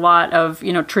have a lot of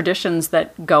traditions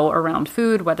that go around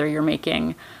food, whether you're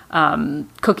making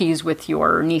cookies with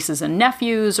your nieces and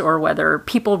nephews, or whether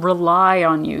people rely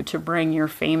on you to bring your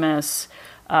famous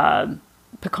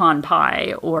pecan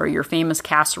pie or your famous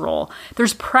casserole.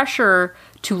 There's pressure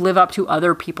to live up to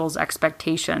other people's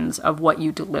expectations of what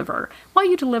you deliver. What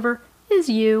you deliver is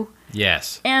you.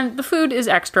 Yes. And the food is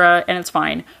extra, and it's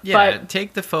fine. Yeah, but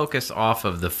take the focus off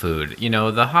of the food.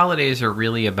 The holidays are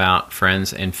really about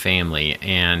friends and family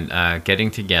and getting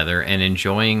together and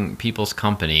enjoying people's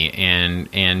company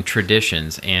and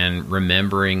traditions and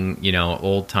remembering,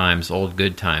 old times, old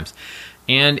good times.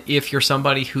 And if you're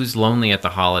somebody who's lonely at the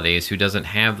holidays, who doesn't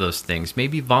have those things,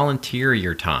 maybe volunteer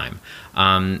your time.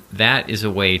 That is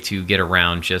a way to get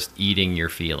around just eating your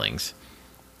feelings.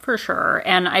 For sure.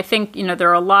 And I think, there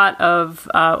are a lot of,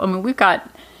 we've got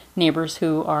neighbors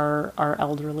who are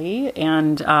elderly,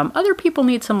 and other people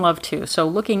need some love too. So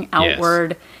looking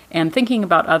outward and thinking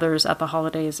about others at the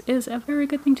holidays is a very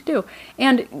good thing to do.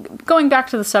 And going back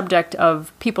to the subject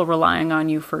of people relying on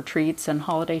you for treats and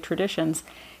holiday traditions,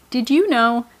 did you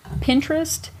know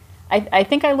Pinterest, I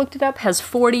think I looked it up, has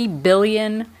 40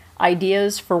 billion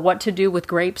ideas for what to do with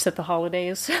grapes at the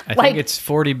holidays? I think it's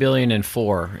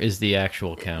 40,000,000,004 is the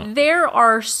actual count. There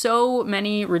are so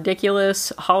many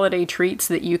ridiculous holiday treats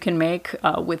that you can make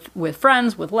with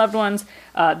friends, with loved ones,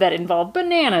 that involve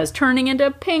bananas turning into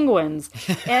penguins,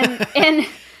 and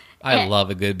I love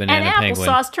a good banana and penguin.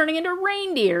 applesauce turning into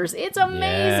reindeers. It's amazing.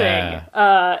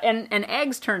 Yeah. And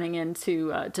eggs turning into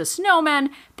to snowmen.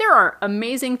 There are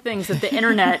amazing things that the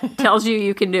internet tells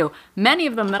you can do. Many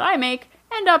of them that I make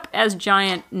end up as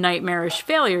giant nightmarish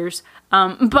failures.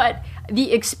 But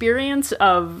the experience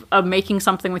of making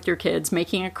something with your kids,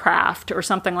 making a craft or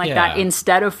something like that,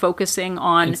 instead of focusing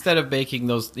on... Instead of baking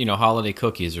those, holiday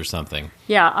cookies or something.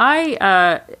 Yeah,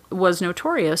 I was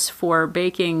notorious for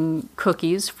baking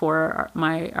cookies for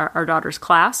our daughter's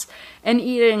class and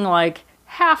eating like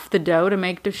half the dough to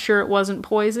make sure it wasn't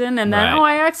poison, and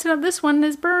then this one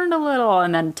is burned a little,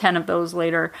 and then 10 of those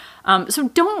later. So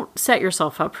don't set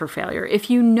yourself up for failure. If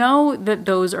you know that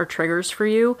those are triggers for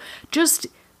you, just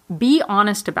be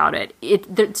honest about it.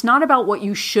 It's not about what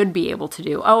you should be able to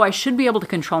do. Oh, I should be able to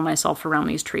control myself around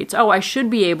these treats. Oh, I should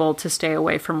be able to stay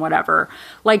away from whatever.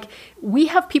 Like, we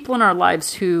have people in our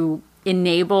lives who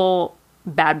enable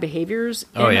bad behaviors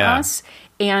in us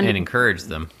and encourage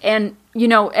them. And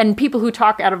and people who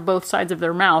talk out of both sides of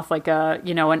their mouth, like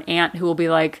an aunt who will be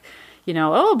like,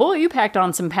 oh boy, you packed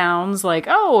on some pounds, like,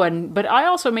 but I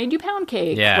also made you pound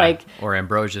cake. Yeah. Like, or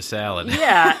ambrosia salad.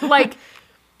 Yeah. Like,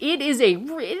 it is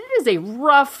a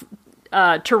rough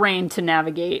terrain to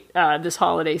navigate this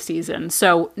holiday season.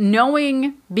 So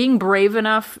being brave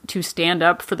enough to stand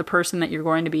up for the person that you're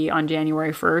going to be on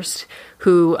January 1st,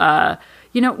 who,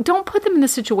 don't put them in the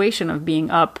situation of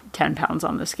being up 10 pounds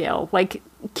on the scale. Like,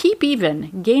 keep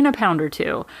even, gain a pound or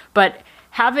two. But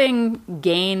having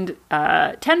gained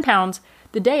 10 pounds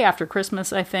the day after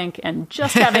Christmas, I think, and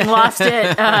just having lost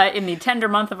it in the tender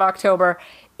month of October,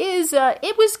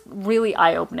 it was really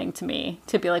eye-opening to me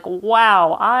to be like,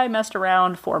 wow, I messed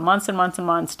around for months and months and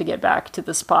months to get back to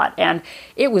the spot, and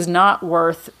it was not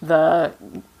worth the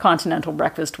continental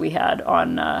breakfast we had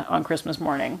on Christmas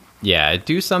morning. Yeah,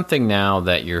 do something now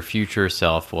that your future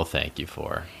self will thank you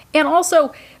for. And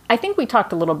also, I think we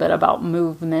talked a little bit about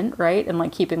movement, right, and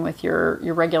like keeping with your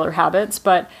regular habits,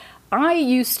 but I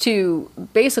used to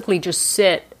basically just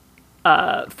sit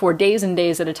for days and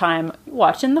days at a time,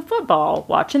 watching the football,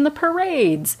 watching the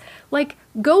parades. Like,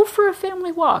 go for a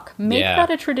family walk. Make that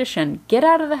a tradition. Get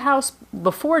out of the house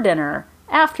before dinner,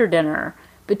 after dinner,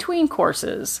 between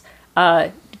courses.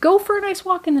 Go for a nice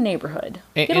walk in the neighborhood.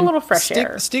 Get a little fresh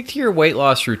air. Stick to your weight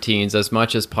loss routines as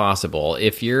much as possible.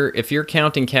 If you're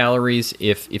counting calories,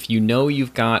 if you know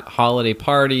you've got holiday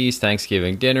parties,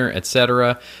 Thanksgiving dinner,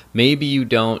 etc., maybe you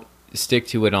don't stick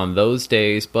to it on those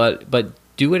days, but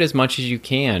do it as much as you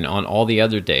can on all the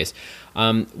other days.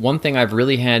 One thing I've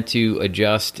really had to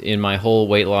adjust in my whole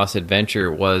weight loss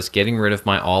adventure was getting rid of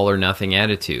my all or nothing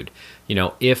attitude.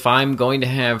 If I'm going to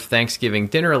have Thanksgiving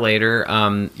dinner later,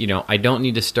 I don't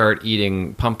need to start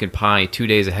eating pumpkin pie 2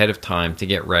 days ahead of time to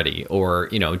get ready, or,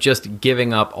 just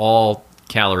giving up all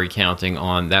calorie counting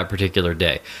on that particular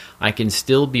day. I can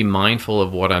still be mindful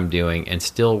of what I'm doing and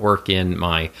still work in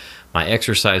my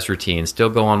exercise routine, still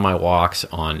go on my walks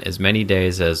on as many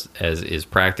days as is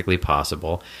practically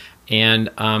possible, and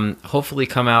hopefully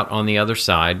come out on the other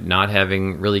side not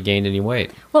having really gained any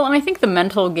weight. Well, and I think the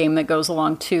mental game that goes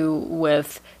along too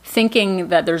with thinking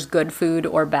that there's good food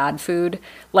or bad food,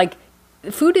 like,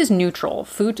 food is neutral.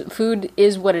 Food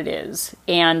is what it is.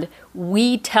 And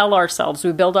we tell ourselves,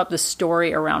 we build up this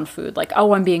story around food, like,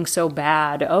 oh, I'm being so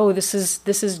bad. Oh, this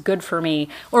is good for me.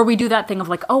 Or we do that thing of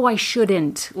like, oh, I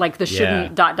shouldn't, like the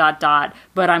shouldn't ...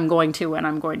 but I'm going to, and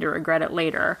I'm going to regret it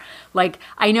later. Like,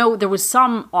 I know there was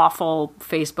some awful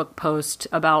Facebook post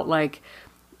about like,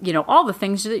 all the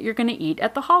things that you're going to eat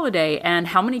at the holiday and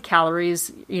how many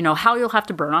calories, how you'll have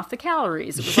to burn off the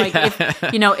calories. It was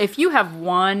like, if you have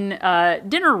one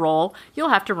dinner roll, you'll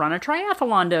have to run a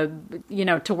triathlon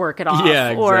to work it off. Yeah,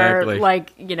 exactly. Or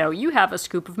like, you have a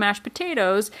scoop of mashed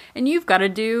potatoes and you've got to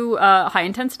do high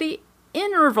intensity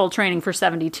interval training for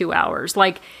 72 hours.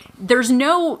 Like, there's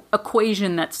no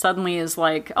equation that suddenly is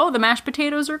like, oh, the mashed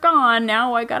potatoes are gone,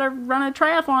 now I gotta run a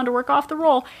triathlon to work off the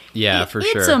roll. Yeah, for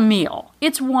sure. It's a meal.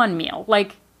 It's one meal.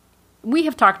 Like, we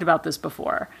have talked about this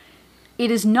before.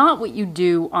 It is not what you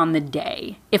do on the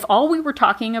day. If all we were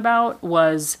talking about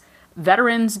was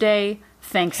Veterans Day,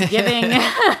 Thanksgiving,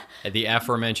 The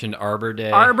aforementioned Arbor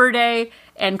Day,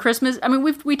 and Christmas. I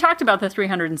mean, we talked about the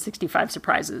 365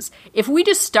 surprises. If we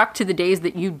just stuck to the days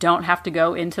that you don't have to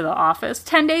go into the office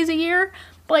 10 days a year,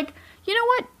 like, you know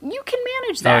what? You can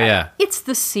manage that. Oh, yeah. It's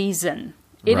the season.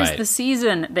 It is the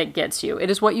season that gets you.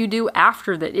 It is what you do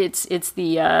after that. It's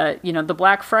the, the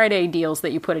Black Friday deals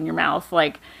that you put in your mouth.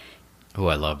 Like, oh,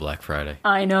 I love Black Friday.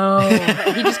 I know.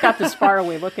 He just got this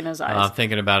faraway look in his eyes. I'm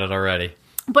thinking about it already.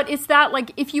 But it's that,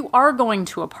 like, if you are going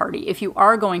to a party, if you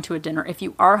are going to a dinner, if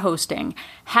you are hosting,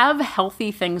 have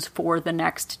healthy things for the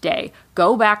next day.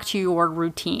 Go back to your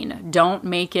routine. Don't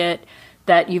make it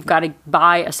that you've got to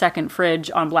buy a second fridge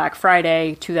on Black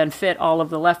Friday to then fit all of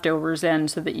the leftovers in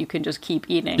so that you can just keep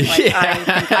eating. Like I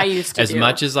think I used to do. As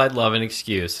much as I'd love an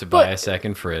excuse to buy a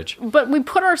second fridge. But we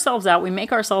put ourselves out, we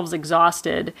make ourselves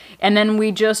exhausted, and then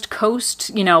we just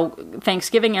coast.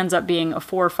 Thanksgiving ends up being a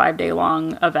 4 or 5 day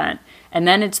long event. And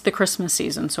then it's the Christmas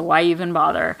season, so why even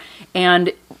bother?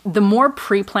 And the more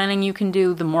pre-planning you can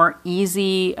do, the more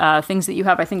easy things that you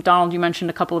have. I think, Donald, you mentioned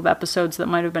a couple of episodes that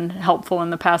might have been helpful in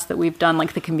the past that we've done,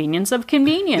 like the convenience of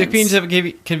convenience. The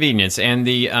convenience of convenience and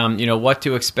the, what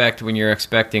to expect when you're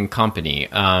expecting company.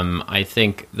 I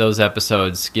think those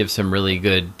episodes give some really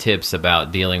good tips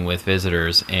about dealing with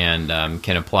visitors and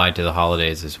can apply to the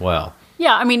holidays as well.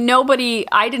 Yeah, I mean,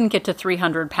 I didn't get to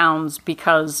 300 pounds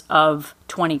because of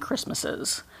 20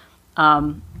 Christmases.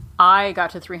 I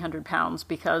got to 300 pounds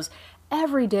because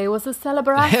every day was a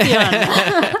celebration.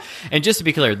 And just to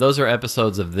be clear, those are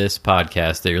episodes of this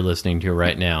podcast that you're listening to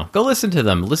right now. Go listen to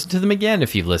them. Listen to them again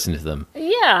if you've listened to them.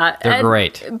 Yeah. They're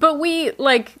great. But we,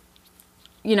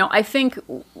 I think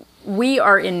we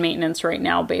are in maintenance right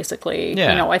now, basically.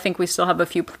 Yeah. I think we still have a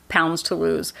few pounds to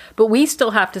lose, but we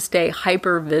still have to stay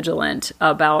hyper vigilant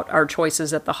about our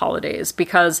choices at the holidays,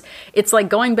 because it's like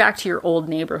going back to your old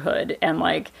neighborhood and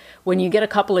like when you get a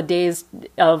couple of days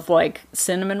of like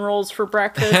cinnamon rolls for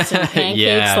breakfast and pancakes,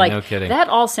 yeah, like no kidding. That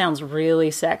all sounds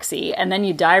really sexy. And then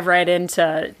you dive right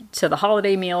into the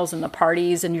holiday meals and the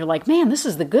parties and you're like, man, this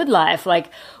is the good life.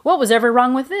 Like, what was ever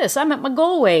wrong with this? I'm at my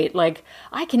goal weight. Like,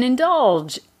 I can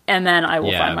indulge. And then I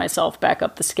will find myself back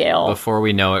up the scale. Before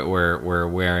we know it, we're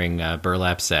wearing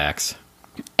burlap sacks.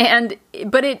 But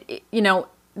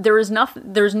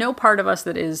there's no part of us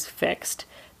that is fixed.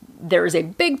 There is a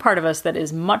big part of us that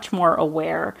is much more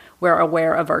aware. We're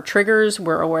aware of our triggers.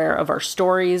 We're aware of our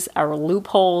stories, our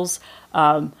loopholes,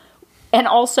 and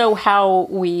also how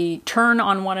we turn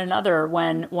on one another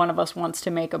when one of us wants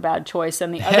to make a bad choice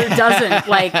and the other doesn't.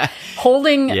 Like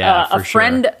holding a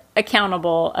friend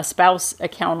accountable, a spouse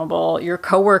accountable, your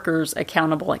coworkers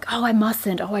accountable. Like, oh, I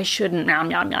mustn't. Oh, I shouldn't.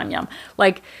 Yum, yum, yum, yum.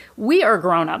 Like, we are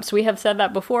grown-ups. We have said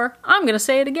that before. I'm going to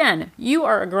say it again. You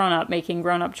are a grown-up making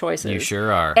grown-up choices. You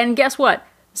sure are. And guess what?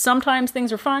 Sometimes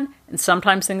things are fun and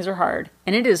sometimes things are hard.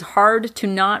 And it is hard to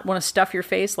not want to stuff your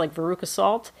face like Veruca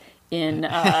Salt in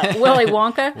Willy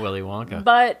Wonka. Willy Wonka.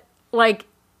 But, like,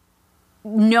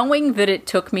 knowing that it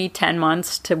took me 10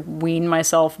 months to wean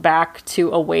myself back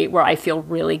to a weight where I feel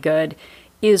really good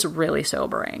is really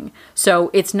sobering. So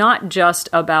it's not just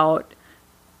about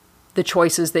the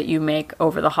choices that you make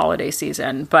over the holiday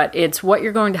season, but it's what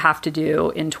you're going to have to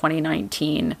do in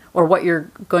 2019 or what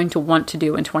you're going to want to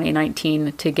do in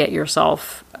 2019 to get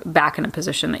yourself back in a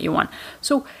position that you want.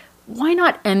 So why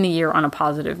not end the year on a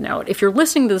positive note? If you're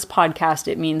listening to this podcast,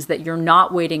 it means that you're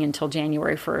not waiting until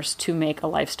January 1st to make a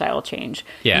lifestyle change.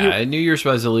 Yeah, New Year's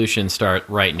resolutions start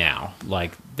right now.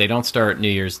 Like, they don't start New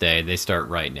Year's Day, they start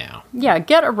right now. Yeah,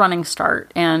 get a running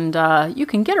start. And you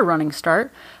can get a running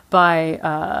start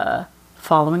by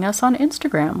following us on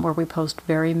Instagram, where we post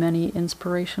very many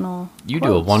inspirational You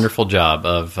quotes. do a wonderful job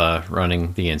of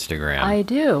running the Instagram. I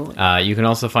do. You can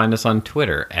also find us on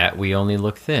Twitter,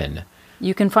 @WeOnlyLookThin.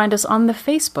 You can find us on the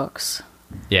Facebooks.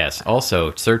 Yes.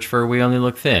 Also, search for We Only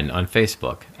Look Thin on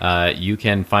Facebook. You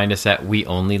can find us at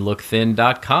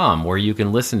weonlylookthin.com, where you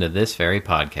can listen to this very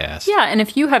podcast. Yeah, and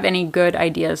if you have any good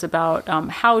ideas about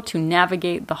how to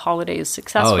navigate the holidays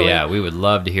successfully. Oh, yeah, we would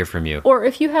love to hear from you. Or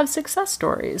if you have success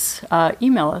stories,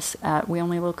 email us at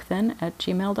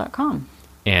weonlylookthin@gmail.com.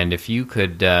 And if you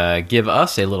could give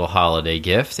us a little holiday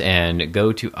gift and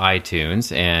go to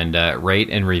iTunes and rate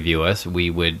and review us, we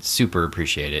would super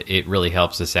appreciate it. It really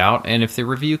helps us out. And if the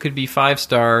review could be 5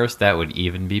 stars, that would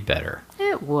even be better.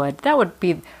 It would. That would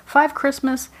be 5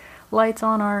 Christmas lights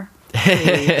on our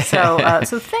tree. So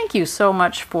thank you so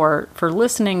much for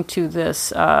listening to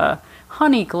this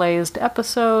honey-glazed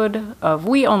episode of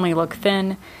We Only Look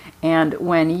Thin. And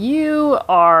when you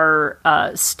are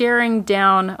staring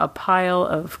down a pile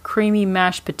of creamy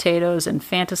mashed potatoes and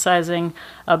fantasizing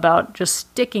about just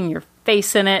sticking your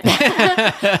face in it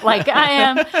like I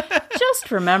am,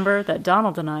 just remember that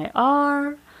Donald and I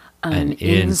are an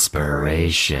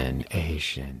inspiration.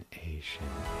 Asian.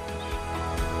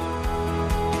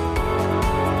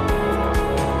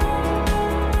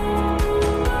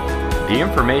 The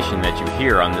information that you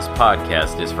hear on this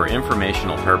podcast is for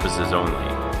informational purposes only.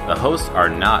 The hosts are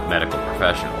not medical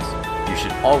professionals. You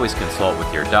should always consult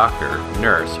with your doctor,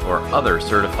 nurse, or other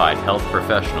certified health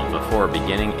professional before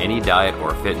beginning any diet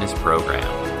or fitness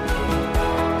program.